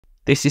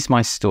This is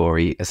my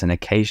story as an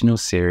occasional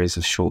series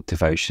of short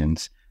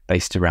devotions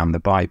based around the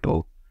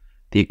Bible,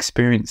 the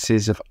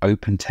experiences of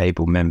Open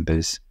Table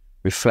members,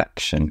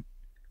 reflection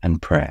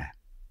and prayer.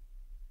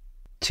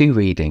 2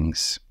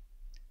 readings.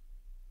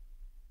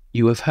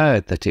 You have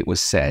heard that it was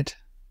said,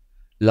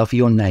 "Love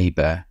your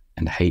neighbour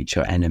and hate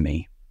your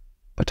enemy."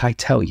 But I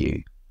tell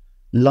you,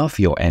 love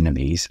your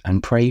enemies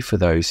and pray for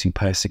those who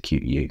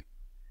persecute you,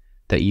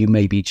 that you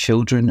may be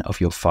children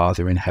of your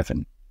Father in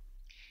heaven.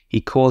 He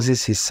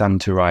causes his sun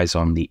to rise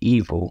on the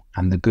evil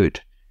and the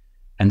good,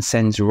 and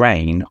sends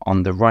rain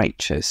on the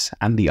righteous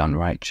and the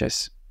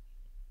unrighteous.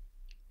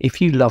 If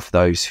you love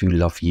those who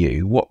love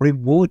you, what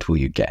reward will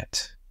you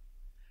get?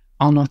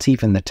 Are not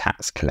even the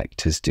tax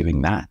collectors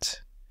doing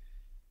that?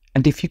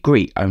 And if you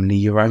greet only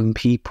your own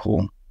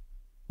people,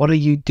 what are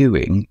you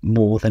doing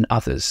more than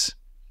others?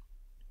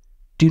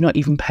 Do not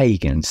even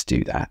pagans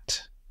do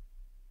that?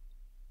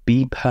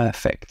 Be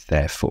perfect,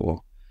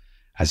 therefore,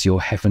 as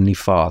your heavenly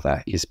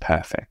Father is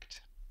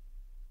perfect.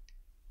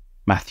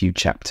 Matthew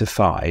chapter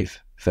 5,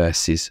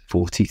 verses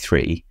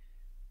 43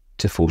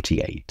 to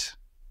 48.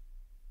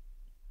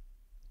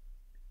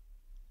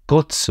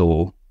 God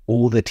saw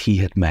all that he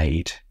had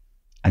made,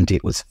 and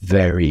it was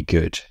very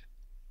good.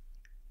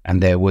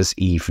 And there was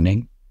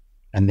evening,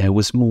 and there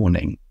was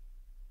morning,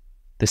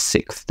 the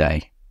 6th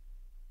day.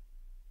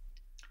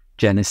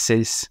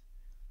 Genesis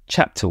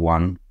chapter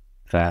 1,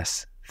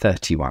 verse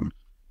 31.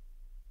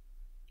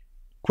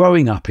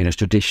 Growing up in a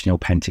traditional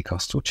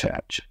Pentecostal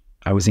church,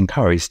 I was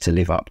encouraged to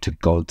live up to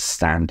God's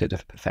standard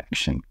of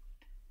perfection.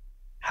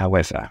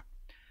 However,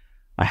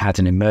 I had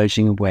an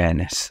emerging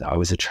awareness that I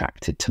was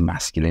attracted to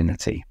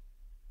masculinity.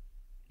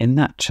 In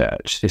that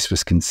church, this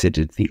was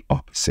considered the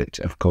opposite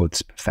of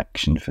God's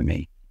perfection for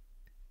me.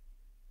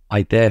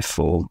 I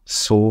therefore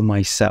saw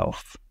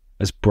myself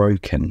as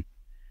broken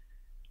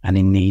and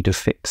in need of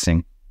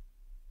fixing.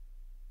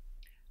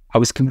 I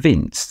was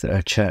convinced that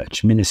a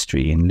church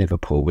ministry in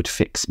Liverpool would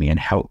fix me and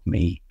help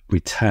me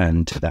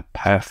return to the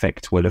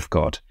perfect will of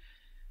God.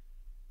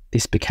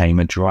 This became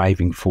a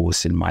driving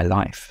force in my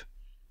life.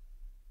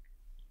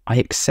 I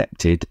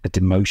accepted a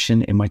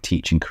demotion in my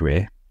teaching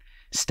career,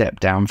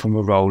 stepped down from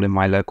a role in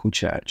my local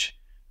church,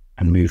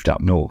 and moved up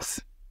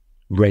north,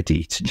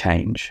 ready to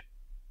change.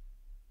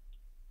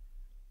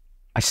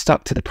 I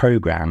stuck to the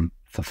programme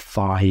for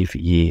 5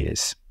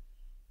 years.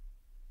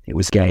 It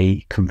was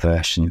gay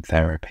conversion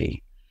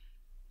therapy.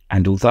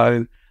 And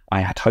although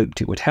I had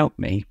hoped it would help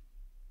me,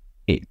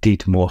 it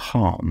did more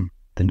harm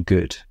than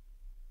good.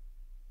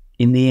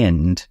 In the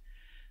end,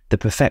 the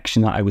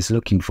perfection that I was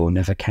looking for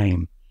never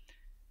came,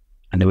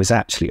 and I was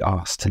actually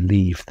asked to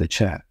leave the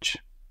church.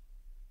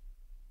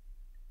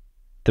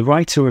 The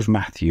writer of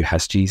Matthew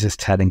has Jesus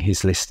telling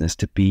his listeners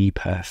to be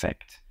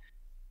perfect.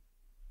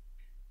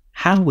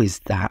 How is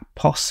that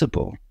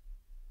possible?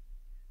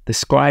 The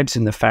scribes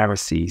and the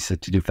Pharisees had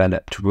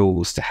developed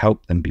rules to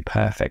help them be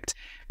perfect,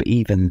 but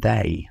even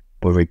they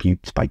were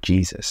rebuked by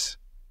Jesus.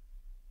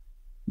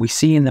 We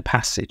see in the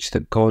passage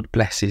that God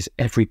blesses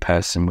every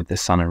person with the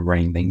sun and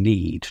rain they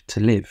need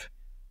to live,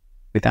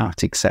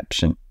 without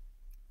exception.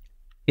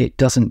 It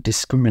doesn't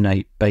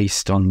discriminate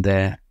based on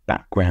their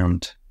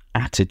background,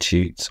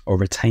 attitudes,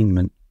 or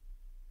attainment.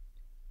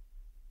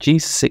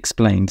 Jesus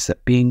explains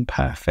that being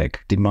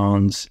perfect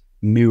demands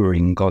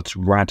mirroring God's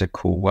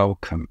radical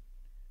welcome.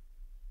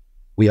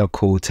 We are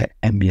called to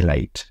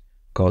emulate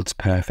God's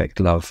perfect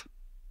love.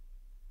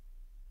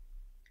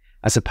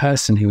 As a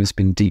person who has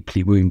been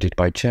deeply wounded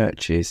by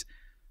churches,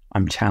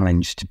 I'm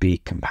challenged to be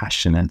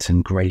compassionate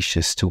and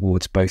gracious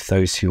towards both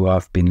those who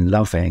I've been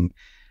loving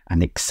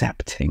and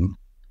accepting,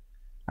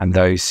 and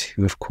those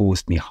who have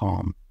caused me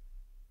harm.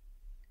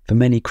 For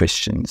many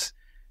Christians,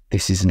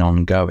 this is an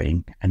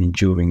ongoing and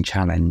enduring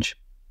challenge,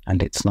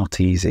 and it's not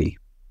easy.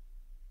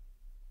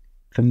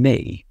 For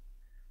me,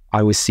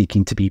 I was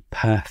seeking to be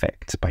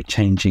perfect by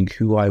changing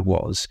who I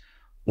was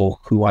or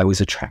who I was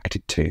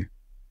attracted to.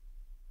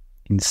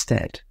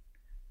 Instead,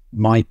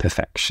 my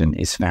perfection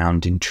is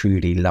found in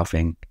truly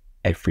loving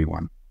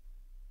everyone.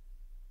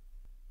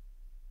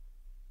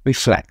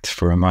 Reflect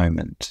for a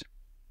moment.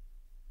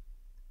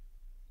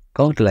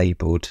 God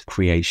labelled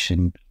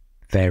creation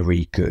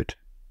very good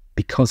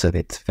because of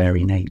its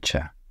very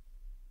nature.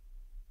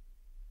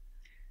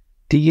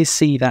 Do you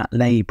see that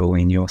label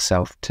in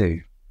yourself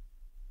too?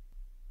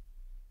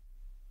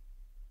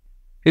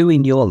 Who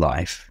in your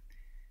life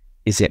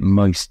is it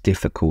most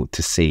difficult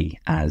to see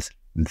as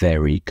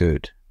very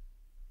good?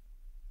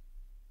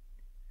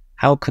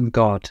 How can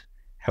God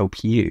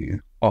help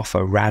you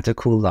offer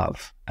radical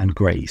love and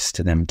grace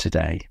to them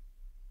today?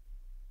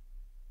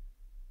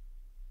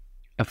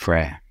 A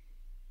prayer.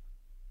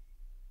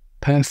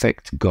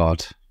 Perfect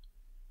God,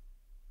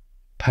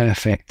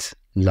 perfect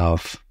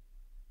love,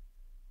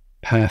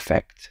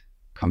 perfect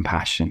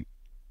compassion,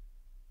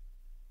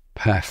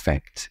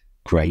 perfect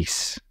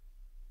grace.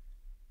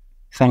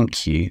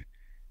 Thank you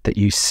that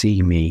you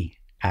see me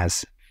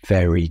as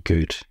very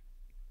good.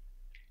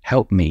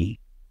 Help me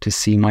to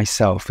see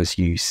myself as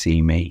you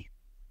see me.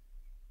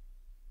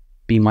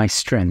 Be my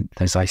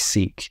strength as I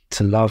seek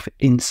to love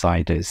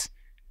insiders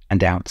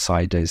and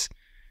outsiders,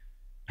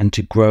 and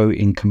to grow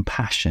in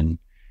compassion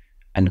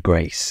and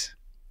grace.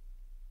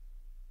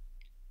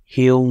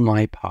 Heal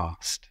my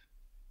past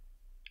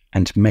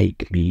and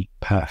make me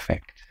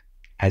perfect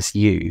as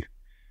you,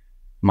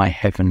 my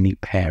heavenly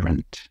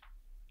parent,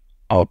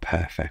 are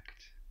perfect.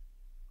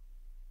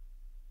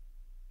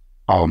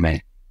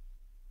 Amen.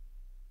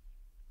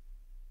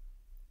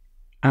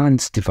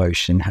 Alan's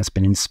devotion has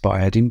been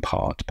inspired in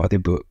part by the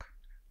book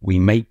We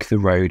Make the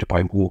Road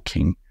by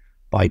Walking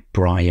by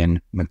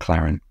Brian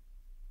McLaren.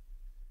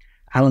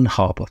 Alan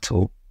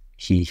Harbottle,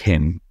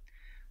 him,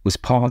 was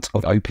part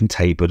of Open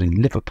Table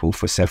in Liverpool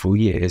for several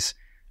years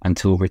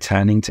until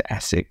returning to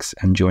Essex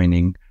and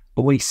joining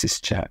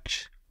Oasis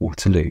Church,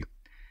 Waterloo,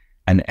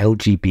 an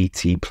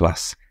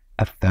LGBT+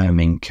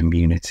 affirming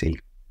community.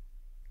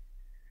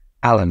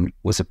 Alan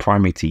was a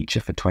primary teacher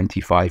for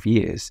 25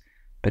 years,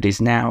 but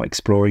is now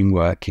exploring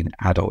work in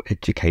adult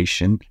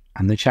education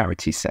and the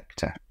charity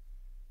sector.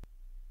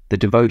 The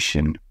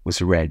devotion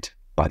was read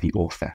by the author.